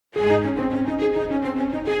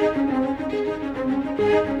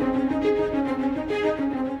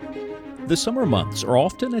The summer months are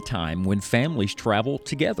often a time when families travel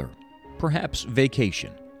together. Perhaps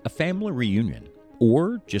vacation, a family reunion,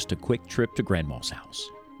 or just a quick trip to Grandma's house.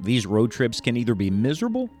 These road trips can either be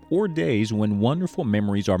miserable or days when wonderful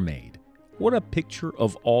memories are made. What a picture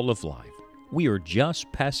of all of life. We are just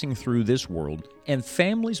passing through this world, and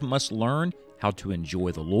families must learn how to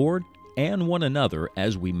enjoy the Lord and one another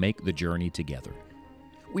as we make the journey together.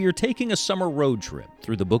 We are taking a summer road trip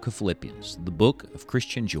through the book of Philippians, the book of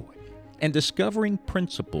Christian joy, and discovering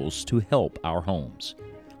principles to help our homes.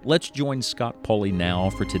 Let's join Scott Pauley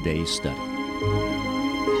now for today's study.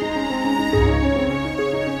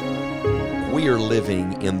 We are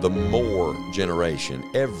living in the more generation.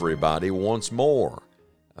 Everybody wants more.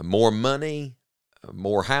 More money,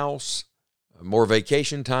 more house, more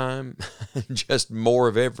vacation time, just more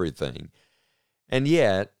of everything. And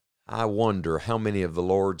yet, I wonder how many of the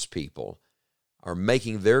Lord's people are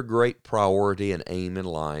making their great priority and aim in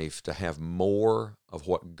life to have more of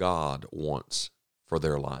what God wants for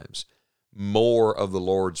their lives, more of the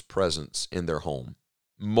Lord's presence in their home,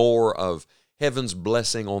 more of heaven's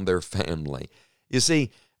blessing on their family. You see,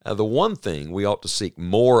 the one thing we ought to seek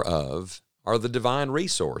more of are the divine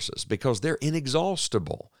resources because they're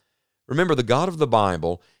inexhaustible. Remember, the God of the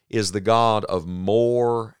Bible is the God of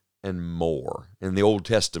more and more. In the Old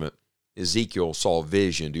Testament, Ezekiel saw a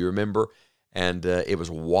vision. Do you remember? And it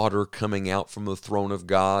was water coming out from the throne of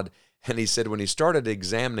God. And he said when he started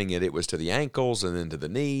examining it, it was to the ankles and then to the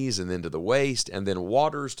knees and then to the waist and then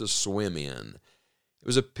waters to swim in. It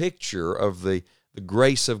was a picture of the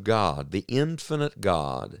grace of God, the infinite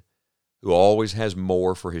God who always has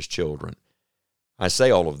more for his children. I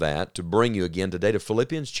say all of that to bring you again today to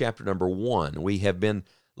Philippians chapter number 1. We have been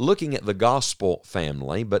looking at the gospel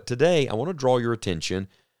family, but today I want to draw your attention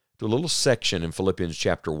to a little section in Philippians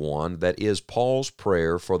chapter 1 that is Paul's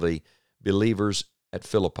prayer for the believers at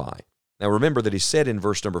Philippi. Now remember that he said in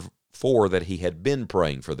verse number 4 that he had been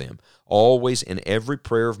praying for them, always in every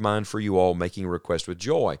prayer of mine for you all, making request with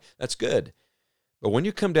joy. That's good. But when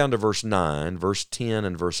you come down to verse 9, verse 10,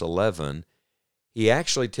 and verse 11, he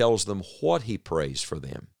actually tells them what he prays for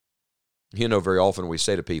them. You know, very often we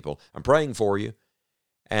say to people, I'm praying for you.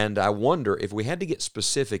 And I wonder if we had to get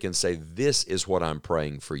specific and say, this is what I'm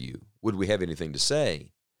praying for you, would we have anything to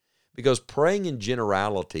say? Because praying in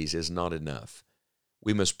generalities is not enough.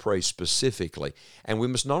 We must pray specifically. And we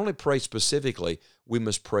must not only pray specifically, we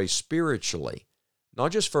must pray spiritually,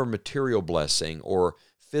 not just for material blessing or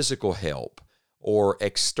physical help or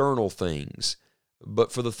external things, but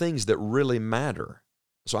for the things that really matter.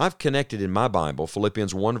 So I've connected in my Bible,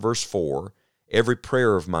 Philippians 1 verse 4, every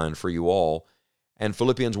prayer of mine for you all, and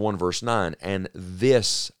Philippians 1 verse 9, and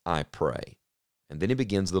this I pray. And then he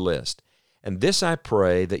begins the list. And this I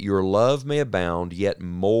pray, that your love may abound yet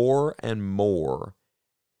more and more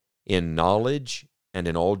in knowledge and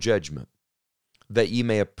in all judgment, that ye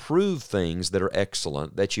may approve things that are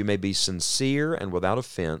excellent, that you may be sincere and without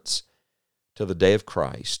offense till the day of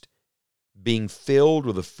Christ, being filled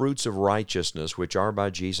with the fruits of righteousness which are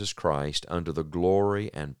by Jesus Christ unto the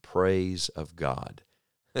glory and praise of God.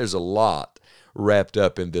 There's a lot wrapped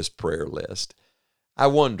up in this prayer list. I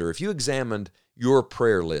wonder, if you examined your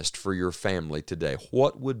prayer list for your family today,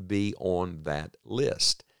 what would be on that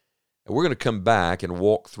list? And we're going to come back and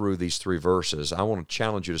walk through these three verses. I want to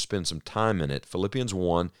challenge you to spend some time in it, Philippians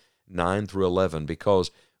 1, 9 through 11, because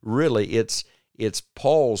really it's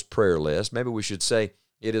Paul's prayer list. Maybe we should say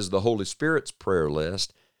it is the Holy Spirit's prayer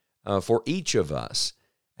list for each of us.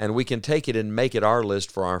 And we can take it and make it our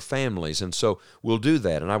list for our families. And so we'll do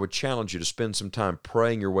that. And I would challenge you to spend some time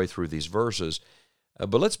praying your way through these verses.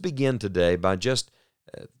 But let's begin today by just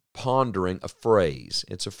pondering a phrase.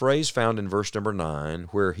 It's a phrase found in verse number 9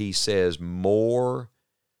 where he says, more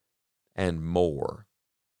and more.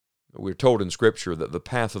 We're told in Scripture that the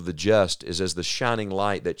path of the just is as the shining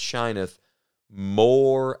light that shineth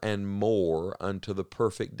more and more unto the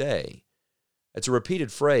perfect day. It's a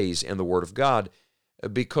repeated phrase in the Word of God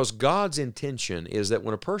because God's intention is that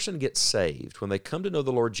when a person gets saved, when they come to know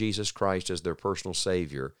the Lord Jesus Christ as their personal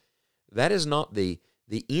Savior, that is not the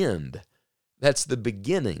end. That's the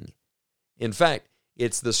beginning. In fact,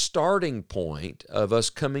 it's the starting point of us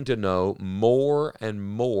coming to know more and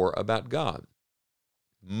more about God,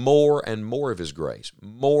 more and more of His grace,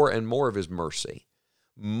 more and more of His mercy,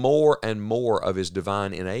 more and more of His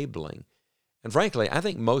divine enabling. And frankly, I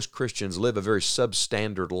think most Christians live a very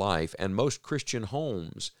substandard life, and most Christian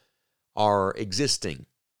homes are existing.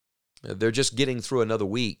 They're just getting through another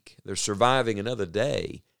week. They're surviving another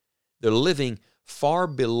day. They're living far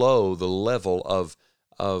below the level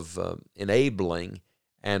of enabling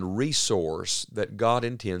and resource that God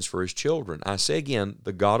intends for His children. I say again,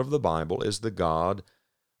 the God of the Bible is the God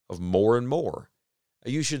of more and more.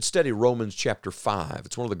 You should study Romans chapter 5.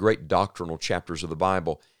 It's one of the great doctrinal chapters of the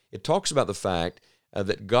Bible. It talks about the fact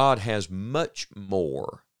that God has much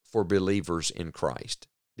more for believers in Christ.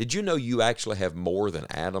 Did you know you actually have more than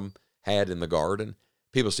Adam had in the garden?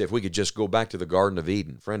 People say, if we could just go back to the Garden of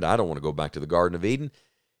Eden. Friend, I don't want to go back to the Garden of Eden.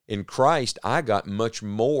 In Christ, I got much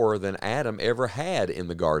more than Adam ever had in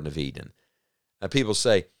the Garden of Eden. People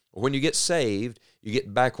say, well, when you get saved, you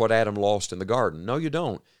get back what Adam lost in the garden. No, you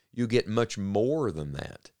don't. You get much more than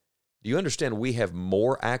that. Do you understand we have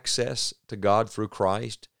more access to God through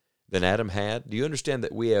Christ than Adam had? Do you understand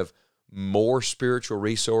that we have more spiritual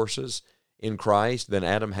resources in Christ than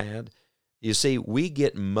Adam had? You see, we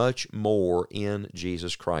get much more in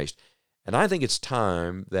Jesus Christ. And I think it's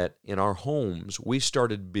time that in our homes, we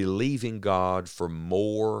started believing God for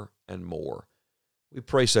more and more. We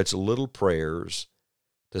pray such little prayers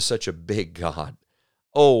to such a big God.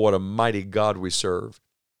 Oh, what a mighty God we serve.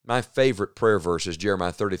 My favorite prayer verse is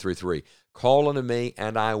Jeremiah 33:3. Call unto me,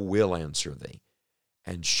 and I will answer thee,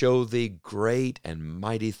 and show thee great and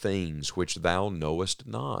mighty things which thou knowest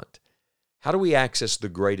not. How do we access the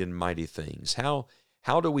great and mighty things?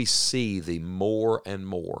 How do we see the more and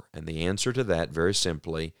more? And the answer to that, very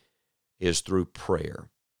simply, is through prayer.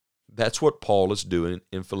 That's what Paul is doing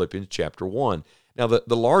in Philippians chapter 1. Now,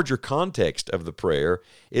 the larger context of the prayer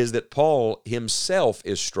is that Paul himself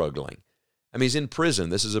is struggling. I mean, he's in prison.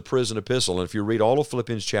 This is a prison epistle. And if you read all of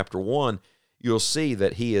Philippians chapter 1, you'll see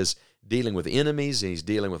that he is dealing with enemies, and he's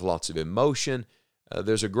dealing with lots of emotion.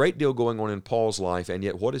 There's a great deal going on in Paul's life, and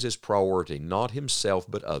yet what is his priority? Not himself,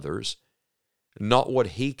 but others. Not what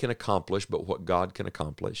he can accomplish, but what God can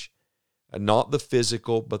accomplish. Not the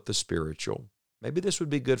physical, but the spiritual. Maybe this would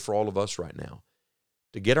be good for all of us right now,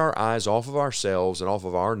 to get our eyes off of ourselves and off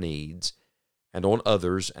of our needs and on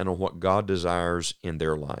others and on what God desires in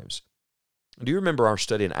their lives. Do you remember our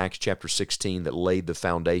study in Acts chapter 16 that laid the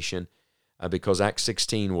foundation? Because Acts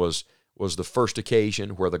 16 was the first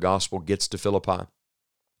occasion where the gospel gets to Philippi.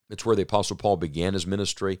 It's where the Apostle Paul began his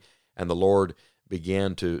ministry, and the Lord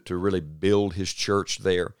began to really build his church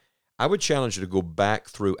there. I would challenge you to go back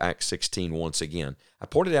through Acts 16 once again. I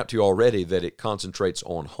pointed out to you already that it concentrates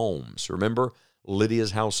on homes. Remember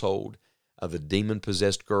Lydia's household, the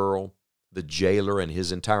demon-possessed girl, the jailer and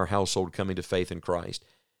his entire household coming to faith in Christ.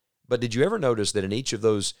 But did you ever notice that in each of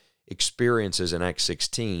those experiences in Acts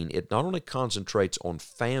 16, it not only concentrates on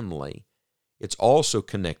family, it's also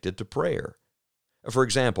connected to prayer. For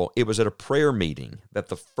example, it was at a prayer meeting that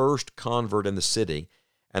the first convert in the city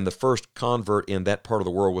and the first convert in that part of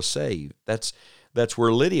the world was saved. That's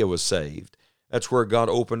where Lydia was saved. That's where God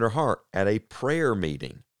opened her heart, at a prayer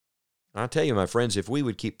meeting. I tell you, my friends, if we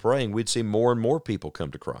would keep praying, we'd see more and more people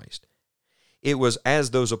come to Christ. It was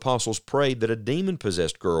as those apostles prayed that a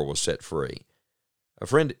demon-possessed girl was set free.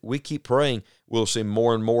 Friend, we keep praying, we'll see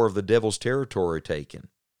more and more of the devil's territory taken.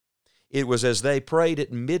 It was as they prayed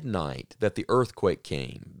at midnight that the earthquake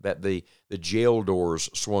came, that the jail doors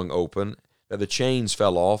swung open, that the chains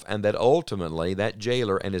fell off, and that ultimately that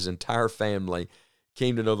jailer and his entire family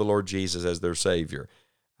came to know the Lord Jesus as their Savior.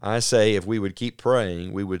 I say if we would keep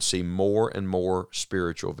praying, we would see more and more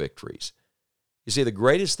spiritual victories. You see, the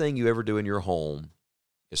greatest thing you ever do in your home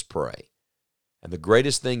is pray. And the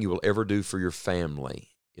greatest thing you will ever do for your family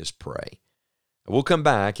is pray. We'll come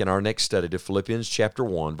back in our next study to Philippians chapter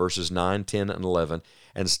 1, verses 9, 10, and 11,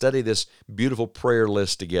 and study this beautiful prayer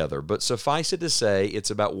list together. But suffice it to say, it's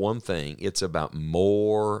about one thing. It's about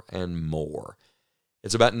more and more.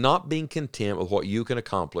 It's about not being content with what you can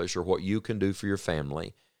accomplish or what you can do for your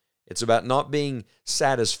family. It's about not being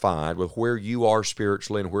satisfied with where you are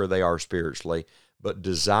spiritually and where they are spiritually, but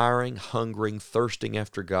desiring, hungering, thirsting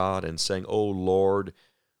after God and saying, "Oh Lord,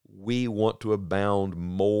 we want to abound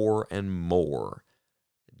more and more,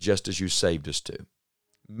 just as you saved us to."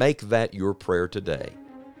 Make that your prayer today.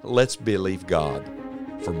 Let's believe God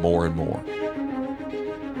for more and more.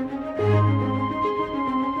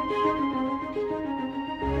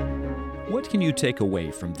 What can you take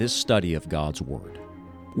away from this study of God's Word?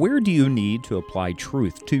 Where do you need to apply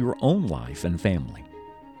truth to your own life and family?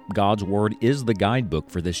 God's Word is the guidebook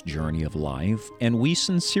for this journey of life, and we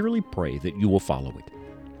sincerely pray that you will follow it.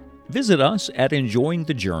 Visit us at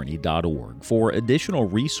enjoyingthejourney.org for additional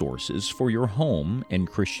resources for your home and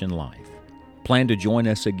Christian life. Plan to join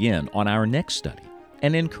us again on our next study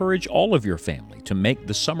and encourage all of your family to make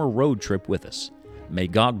the summer road trip with us. May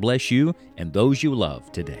God bless you and those you love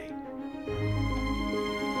today.